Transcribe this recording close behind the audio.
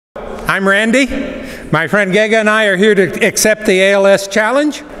I'm Randy. My friend Gega and I are here to accept the ALS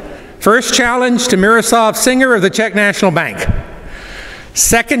challenge. First challenge to Miroslav Singer of the Czech National Bank.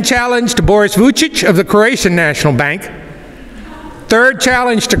 Second challenge to Boris Vucic of the Croatian National Bank. Third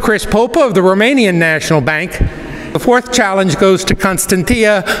challenge to Chris Popa of the Romanian National Bank. The fourth challenge goes to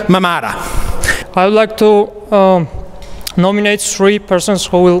Constantia Mamada. I would like to nominate 3 persons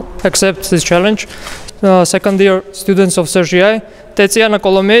who will accept this challenge. Second-year students of CERGE-EI, Tetiana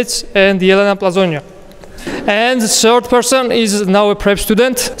Kolomets and Jelena Plazonia. And the third person is now a prep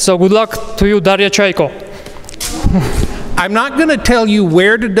student, so good luck to you, Daria Chaiko. I'm not going to tell you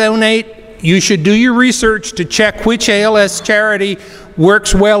where to donate. You should do your research to check which ALS charity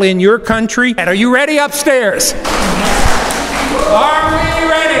works well in your country. And are you ready upstairs? Are we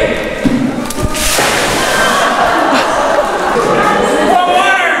ready?